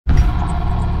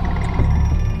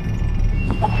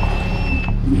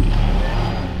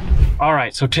All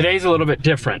right, so today's a little bit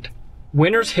different.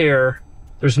 Winter's here,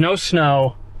 there's no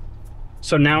snow,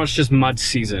 so now it's just mud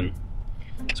season.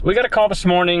 So we got a call this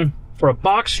morning for a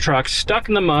box truck stuck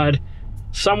in the mud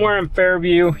somewhere in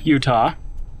Fairview, Utah.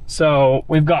 So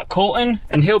we've got Colton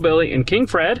and Hillbilly and King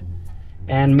Fred,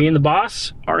 and me and the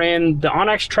boss are in the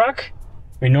Onyx truck.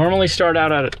 We normally start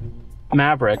out at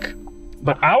Maverick,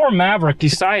 but our Maverick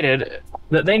decided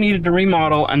that they needed to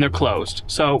remodel and they're closed.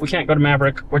 So we can't go to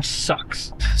Maverick, which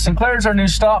sucks. Sinclair's our new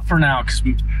stop for now, because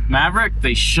Maverick,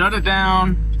 they shut it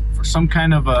down for some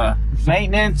kind of a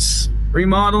maintenance,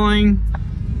 remodeling.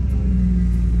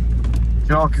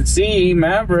 Y'all can see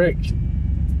Maverick.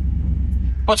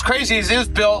 What's crazy is it was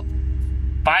built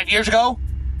 5 years ago.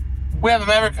 We have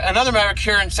another Maverick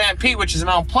here in San Pete, which is in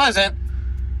Mount Pleasant.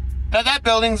 That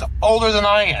building's older than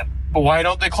I am. But why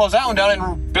don't they close that one down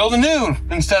and build a new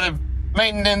instead of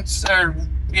maintenance or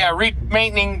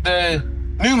maintaining the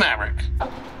new Maverick?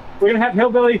 We're gonna have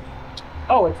Hillbilly.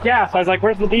 Oh, it's gas. I was like,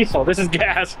 where's the diesel? This is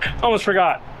gas. Almost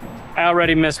forgot. I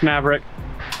already missed Maverick.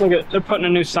 Look at, they're putting a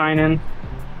new sign in.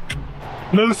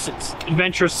 Moose's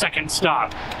Adventure's second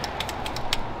stop.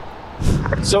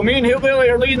 So me and Hillbilly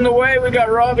are leading the way. We got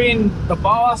Robby and the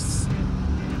boss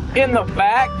in the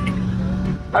back.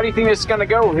 How do you think this is gonna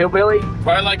go, Hillbilly?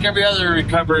 Probably like every other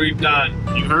recovery we've done.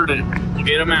 You heard it. You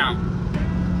get them out.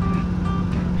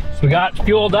 So we got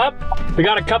fueled up. We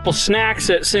got a couple snacks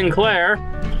at Sinclair.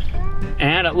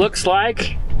 And it looks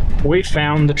like we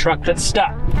found the truck that's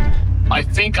stuck. I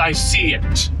think I see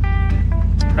it.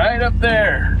 Right up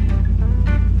there.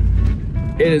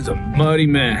 It is a muddy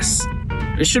mess.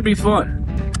 It should be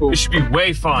fun. It should be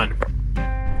way fun.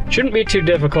 Shouldn't be too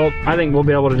difficult. I think we'll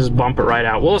be able to just bump it right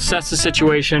out. We'll assess the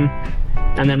situation,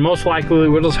 and then most likely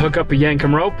we'll just hook up a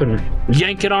yankum rope and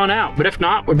yank it on out. But if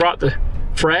not, we brought the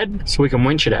Fred so we can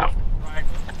winch it out.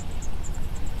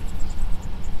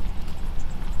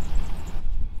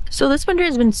 So this winter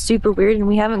has been super weird and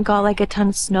we haven't got like a ton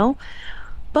of snow.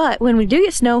 But when we do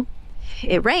get snow,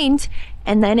 it rains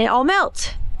and then it all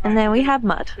melts. And then we have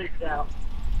mud.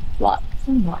 Lots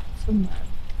and lots of mud.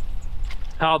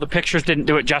 Oh, the pictures didn't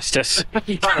do it justice.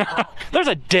 There's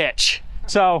a ditch.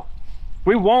 So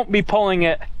we won't be pulling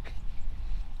it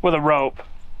with a rope.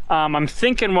 I'm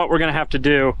thinking what we're gonna have to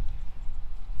do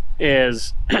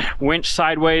is winch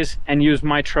sideways and use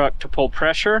my truck to pull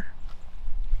pressure.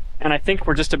 And I think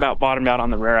we're just about bottomed out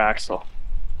on the rear axle.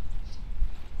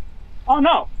 Oh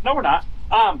no, we're not.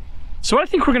 So what I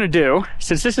think we're gonna do,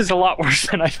 since this is a lot worse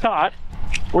than I thought,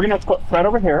 we're gonna have to put Fred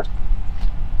over here,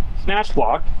 snatch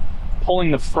block,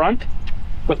 pulling the front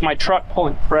with my truck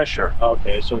pulling pressure.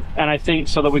 Okay, so. And I think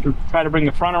so that we can try to bring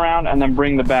the front around and then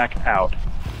bring the back out.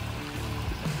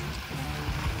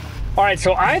 All right,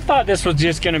 so I thought this was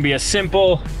just gonna be a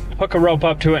simple hook a rope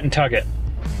up to it and tug it.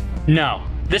 No,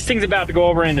 this thing's about to go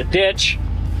over in the ditch.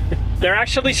 They're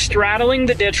actually straddling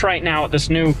the ditch right now at this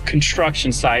new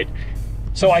construction site.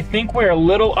 So I think we're a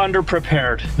little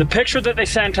underprepared. The picture that they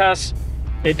sent us,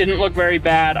 it didn't look very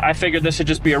bad. I figured this would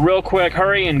just be a real quick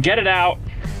hurry and get it out,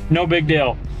 no big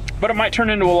deal. But it might turn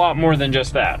into a lot more than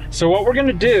just that. So what we're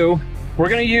gonna do, we're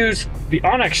gonna use the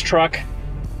Onyx truck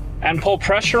and pull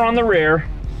pressure on the rear,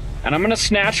 and I'm gonna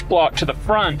snatch block to the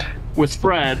front with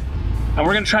Fred, and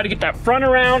we're gonna try to get that front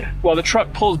around while the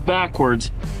truck pulls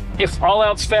backwards. If all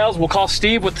else fails, we'll call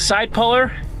Steve with the side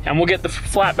puller and we'll get the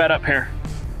flatbed up here.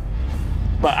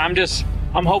 But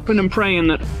I'm hoping and praying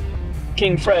that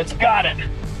King Fred's got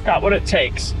what it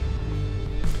takes.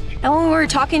 And when we were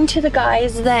talking to the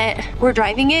guys that were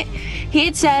driving it, he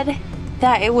had said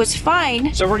that it was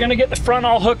fine. So we're gonna get the front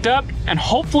all hooked up and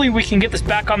hopefully we can get this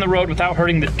back on the road without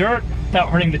hurting the dirt, without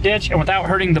hurting the ditch, and without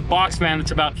hurting the box van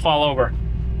that's about to fall over.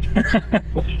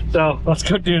 So let's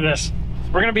go do this.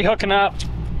 We're gonna be hooking up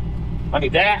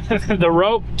the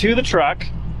rope to the truck,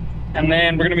 and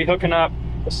then we're gonna be hooking up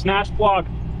the snatch block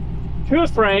to the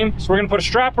frame. So we're gonna put a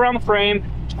strap around the frame,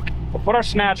 we'll put our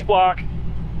snatch block,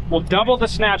 we'll double the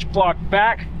snatch block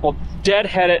back, we'll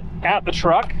deadhead it at the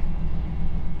truck,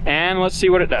 and let's see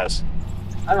what it does.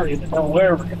 I don't even know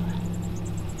where we're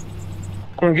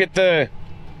gonna get the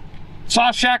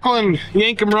soft shackle and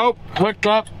yankum rope hooked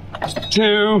up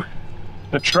to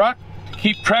the truck.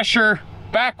 Keep pressure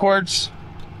backwards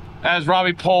as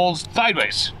Robby pulls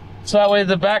sideways. So that way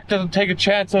the back doesn't take a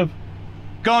chance of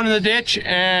going in the ditch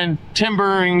and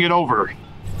timbering it over.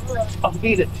 I'll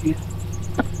feed it to you.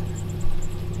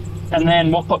 And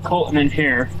then we'll put Colton in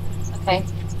here. Okay.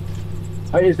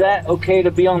 Is that okay to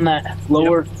be on that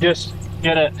lower? Yep. Just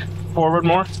get it forward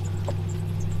more.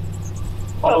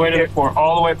 All the way to the forward,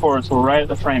 all the way forward, so we're right at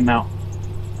the frame now.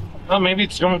 Well, maybe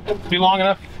it's going to be long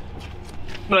enough,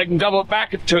 but I can double it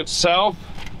back to itself.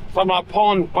 if I'm not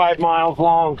pulling 5 miles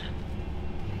long.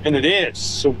 And it is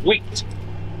sweet.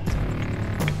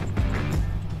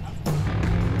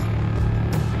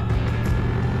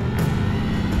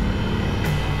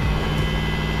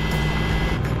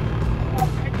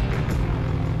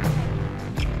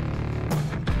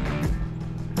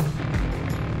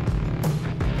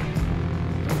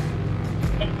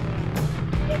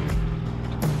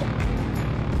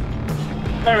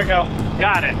 There we go.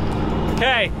 Got it.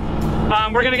 Okay.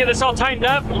 We're gonna get this all tightened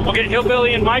up. We'll get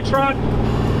Hillbilly in my truck.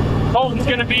 Colton's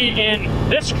gonna be in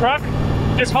this truck.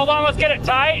 Just hold on, let's get it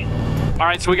tight. All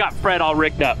right, so we got Fred all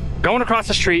rigged up. Going across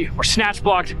the street, we're snatch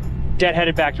blocked, dead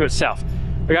headed back to itself.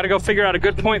 We gotta go figure out a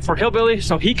good point for Hillbilly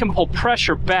so he can pull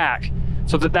pressure back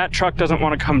so that that truck doesn't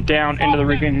wanna come down into the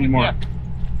ravine anymore. Yeah.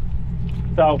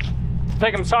 So,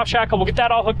 take him soft shackle, we'll get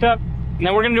that all hooked up. And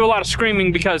then we're gonna do a lot of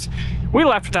screaming because we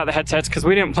left without the headsets because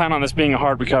we didn't plan on this being a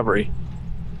hard recovery.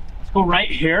 Let's go right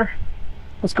here.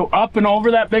 Let's go up and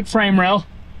over that big frame rail,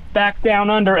 back down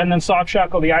under, and then soft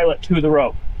shackle the eyelet to the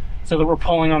rope so that we're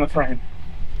pulling on the frame.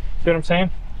 See what I'm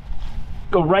saying?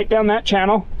 Go right down that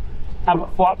channel, have it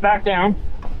flop back down.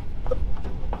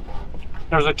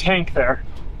 There's a tank there.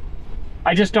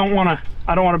 I just don't want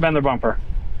to bend the bumper.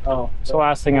 Oh, it's the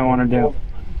last thing I want to do.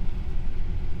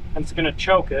 And it's gonna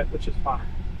choke it, which is fine.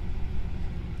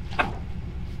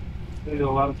 Gonna do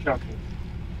a lot of choking.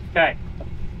 Okay,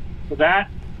 so that,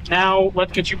 now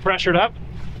let's get you pressured up.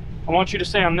 I want you to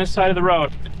stay on this side of the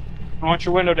road. I want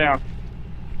your window down.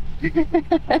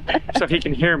 So he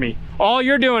can hear me. All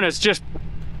you're doing is just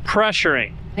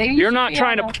pressuring. You're not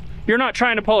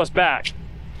trying to pull us back.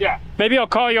 Yeah. Maybe I'll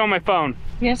call you on my phone.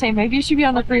 Yeah, say maybe you should be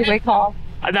on the freeway call.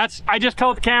 I just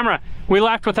told the camera. We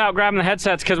left without grabbing the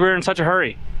headsets because we were in such a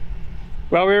hurry.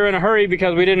 Well, we were in a hurry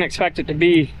because we didn't expect it to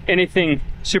be anything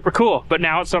super cool, but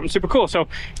now it's something super cool. So,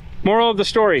 moral of the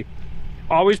story,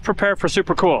 always prepare for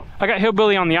super cool. I got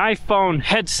Hillbilly on the iPhone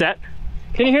headset.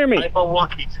 Can you hear me? iPhone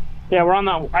walkies. Yeah, we're on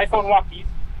the iPhone walkies.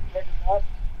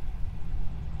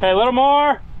 Okay, a little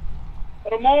more. A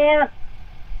little more. A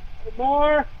little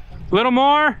more. A little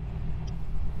more.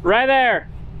 Right there.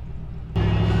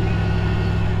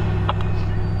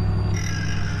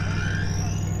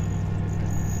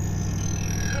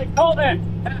 Hey, hold it.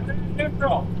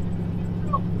 Neutral.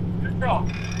 Neutral.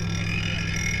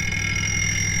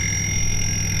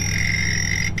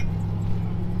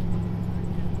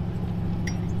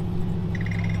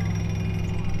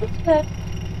 It's good.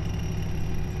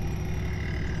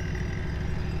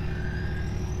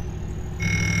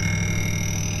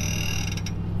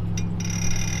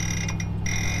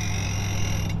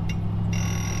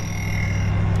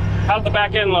 How's the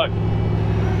back end look?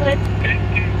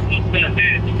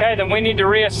 Okay, then we need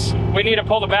to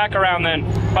pull the back around then.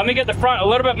 Let me get the front a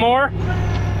little bit more.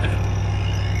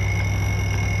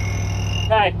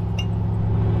 Okay.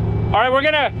 All right, we're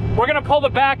gonna pull the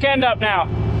back end up now.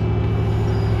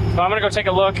 So I'm gonna go take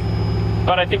a look,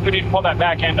 but I think we need to pull that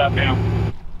back end up now.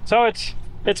 So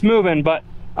it's moving, but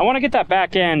I want to get that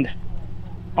back end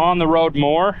on the road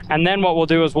more, and then what we'll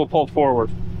do is we'll pull forward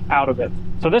out of it.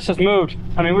 So this has moved.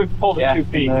 I mean, we've pulled it 2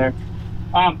 feet. There.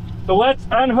 So let's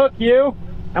unhook you,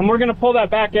 and we're gonna pull that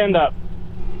back end up.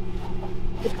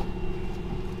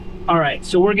 All right,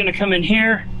 so we're gonna come in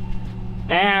here,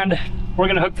 and we're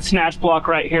gonna hook the snatch block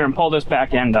right here and pull this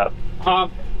back end up.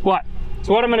 What?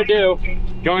 So what I'm gonna do,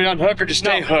 You want me to unhook or just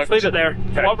stay hooked? leave it there.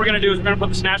 Okay. What we're gonna do is we're gonna put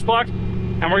the snatch block,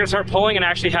 and we're gonna start pulling and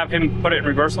actually have him put it in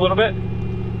reverse a little bit,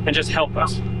 and just help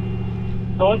us.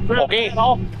 So let's grab that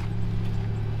all.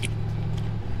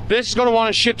 This is going to want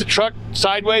to shift the truck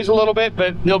sideways a little bit,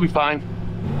 but he'll be fine.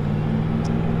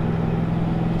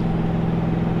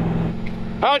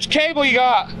 How much cable you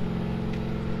got?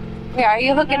 Yeah, are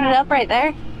you hooking it up right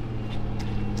there?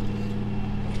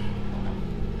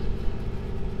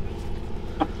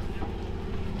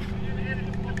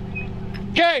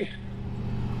 Okay.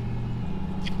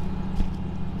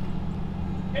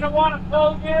 You don't want to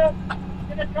pull you. You're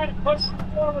gonna try to push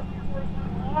it forward before it's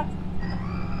on lock.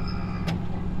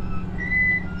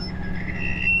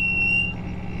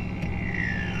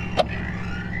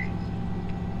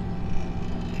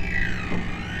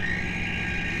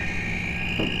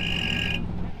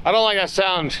 I don't like that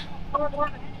sound.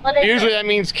 Usually that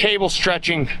means cable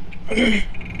stretching. A little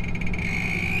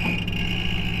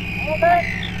bit.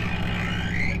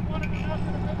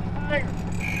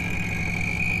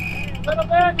 A little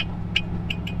bit.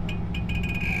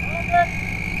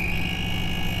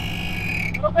 A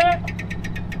little bit.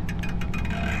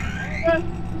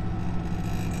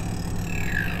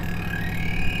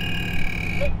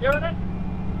 Doing it?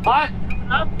 What?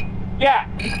 Up? Yeah.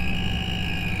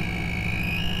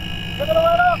 Give it a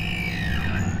little.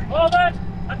 Hold it.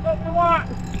 That's what we want.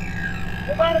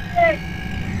 We'll let it be.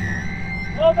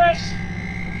 Hold it.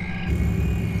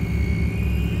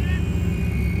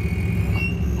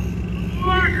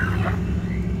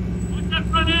 What's that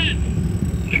front end?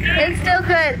 It's still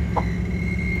good.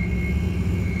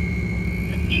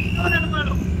 Keep going in the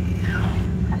middle.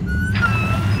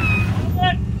 Hold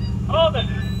it. Hold it.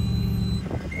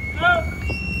 No.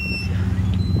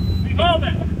 Hold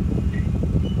it.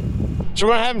 So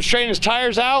we're gonna have him straighten his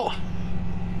tires out.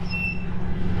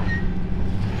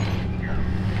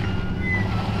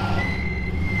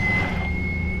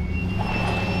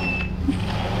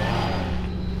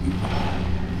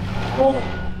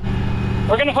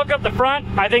 We're gonna hook up the front.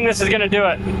 I think this is gonna do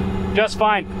it just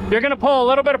fine. You're gonna pull a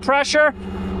little bit of pressure.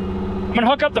 I'm gonna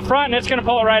hook up the front and it's gonna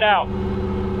pull it right out.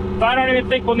 So I don't even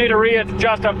think we'll need to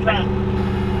readjust up front.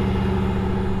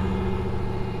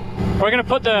 We're gonna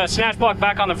put the snatch block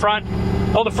back on the front,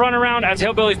 pull the front around as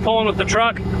Hillbilly's pulling with the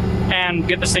truck, and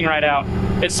get this thing right out.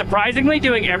 It's surprisingly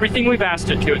doing everything we've asked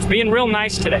it to. It's being real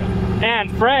nice today.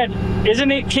 And Fred,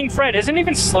 King Fred isn't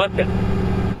even slipping.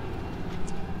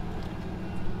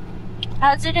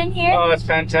 How's it in here? Oh, it's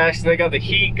fantastic. They got the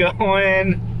heat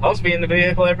going. I'll be in the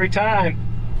vehicle every time.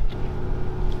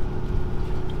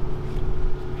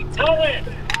 Pull it!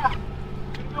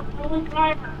 Fully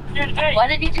driver. Hey. What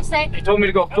did you just say? They told me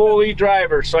to go full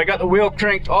E-driver, so I got the wheel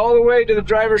cranked all the way to the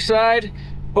driver's side,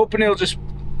 hoping it'll just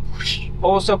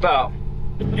pull us up out.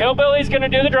 Hillbilly's gonna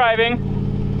do the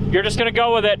driving. You're just gonna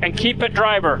go with it and keep it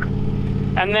driver.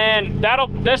 And then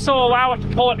this will allow us to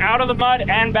pull it out of the mud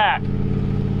and back.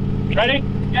 Ready?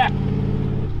 Yeah.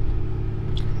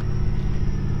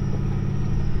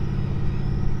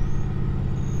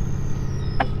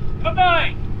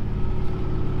 Goodbye.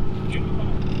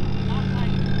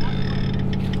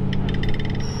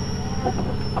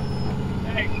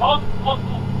 Hey, hold.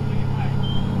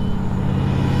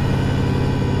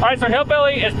 All right, so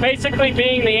Hillbilly is basically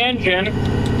being the engine,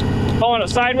 pulling it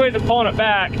sideways and pulling it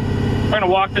back. We're gonna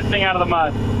walk this thing out of the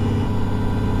mud.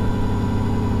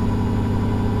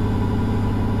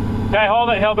 Okay, hold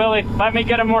it, Hillbilly. Let me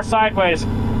get him more sideways.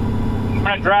 I'm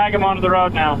gonna drag him onto the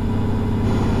road now.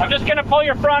 I'm just gonna pull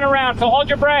your front around, so hold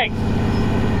your brake.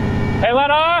 Hey,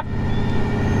 let off.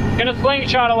 Gonna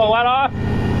slingshot a little, let off.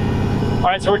 All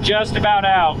right, so we're just about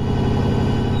out.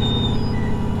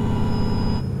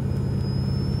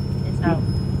 It's out.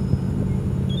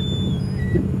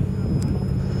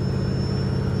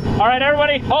 All right,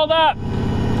 everybody, hold up.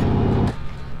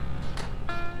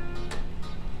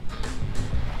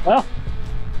 Well,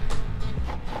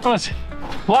 it was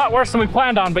a lot worse than we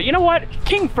planned on, but you know what?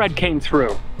 King Fred came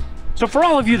through. So for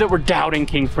all of you that were doubting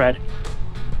King Fred,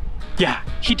 yeah,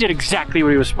 he did exactly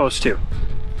what he was supposed to.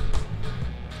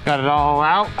 Got it all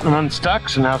out and unstuck,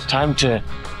 so now it's time to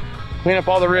clean up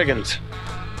all the riggins.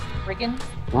 Riggins?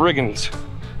 Riggins.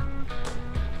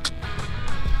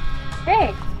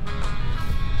 Hey.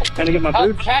 Trying to get my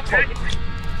boots.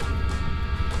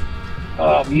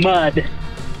 Oh, mud.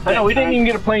 I know, we didn't even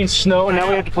get to play in snow, and now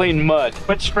we have to play in mud.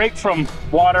 Went straight from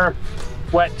water,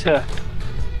 wet to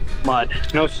mud.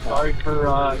 No, Sorry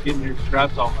for getting your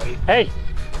straps all muddy. hey,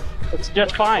 it's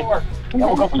just fine. Yeah,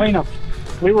 we'll go clean them.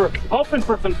 We were hoping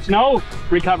for some snow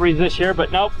recoveries this year,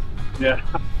 but nope. Yeah.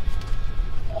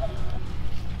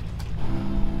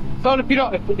 So if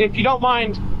you don't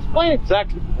mind, explain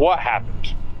exactly what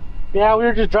happened. Yeah, we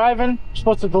were just driving,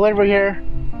 supposed to deliver here.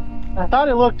 I thought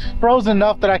it looked frozen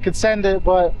enough that I could send it,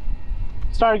 but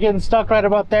started getting stuck right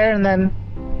about there, and then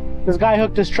this guy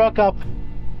hooked his truck up.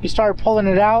 He started pulling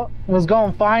it out. It was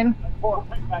going fine.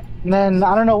 And then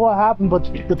I don't know what happened,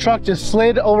 but the truck just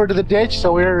slid over to the ditch,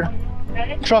 so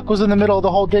truck was in the middle of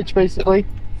the whole ditch basically.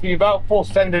 So you about full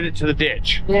sended it to the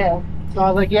ditch. Yeah. So I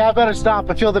was like, yeah, I better stop.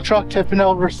 I feel the truck tipping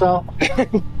over, so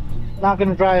not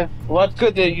gonna drive. Well, that's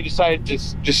good that you decided to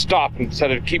just stop instead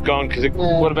of keep going, because it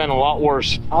would have been a lot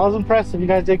worse. I was impressed. You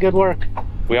guys did good work.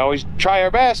 We always try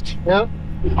our best. Yep.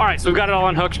 All right, so we've got it all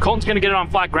unhooked. Colton's gonna get it on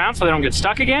flat ground so they don't get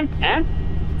stuck again. And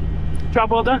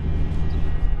job well done.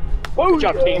 Good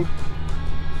job, team.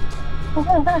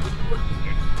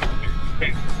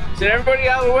 Send everybody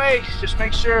out of the way. Just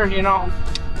make sure, you know,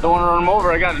 don't want to run them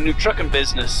over. I got a new trucking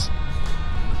business.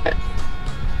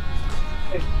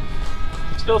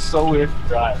 It's still so weird to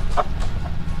drive.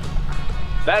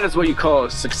 That is what you call a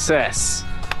success.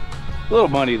 A little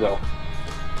money though.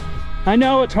 I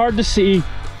know it's hard to see.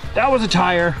 That was a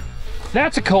tire.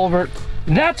 That's a culvert.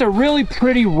 That's a really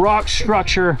pretty rock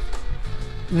structure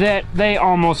that they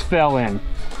almost fell in.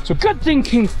 So good thing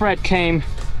King Fred came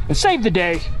and saved the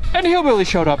day, and Hillbilly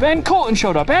showed up, and Colton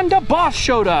showed up, and the boss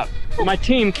showed up. My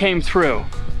team came through.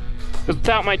 Because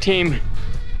without my team,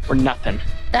 we're nothing.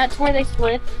 That's where they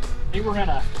split. We were in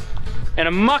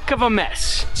a muck of a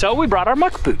mess. So we brought our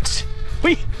muck boots.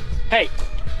 We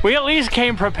at least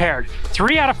came prepared.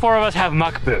 3 out of 4 of us have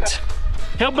muck boots.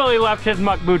 Hillbilly left his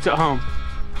muck boots at home.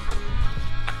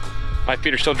 My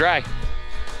feet are still dry.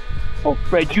 Oh,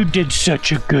 Fred, you did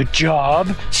such a good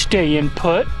job staying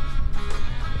put.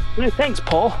 Hey, thanks,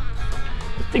 Paul.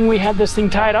 Good thing we had this thing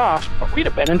tied off, or we'd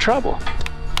have been in trouble.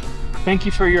 Thank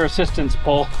you for your assistance,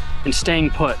 Paul, in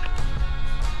staying put.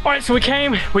 All right, so we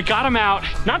came, we got them out.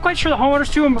 Not quite sure the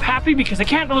homeowner's too happy because they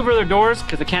can't deliver their doors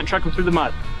because they can't truck them through the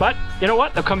mud. But you know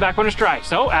what? They'll come back when it's dry.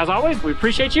 So as always, we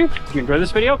appreciate you. If you enjoyed this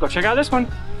video, go check out this one.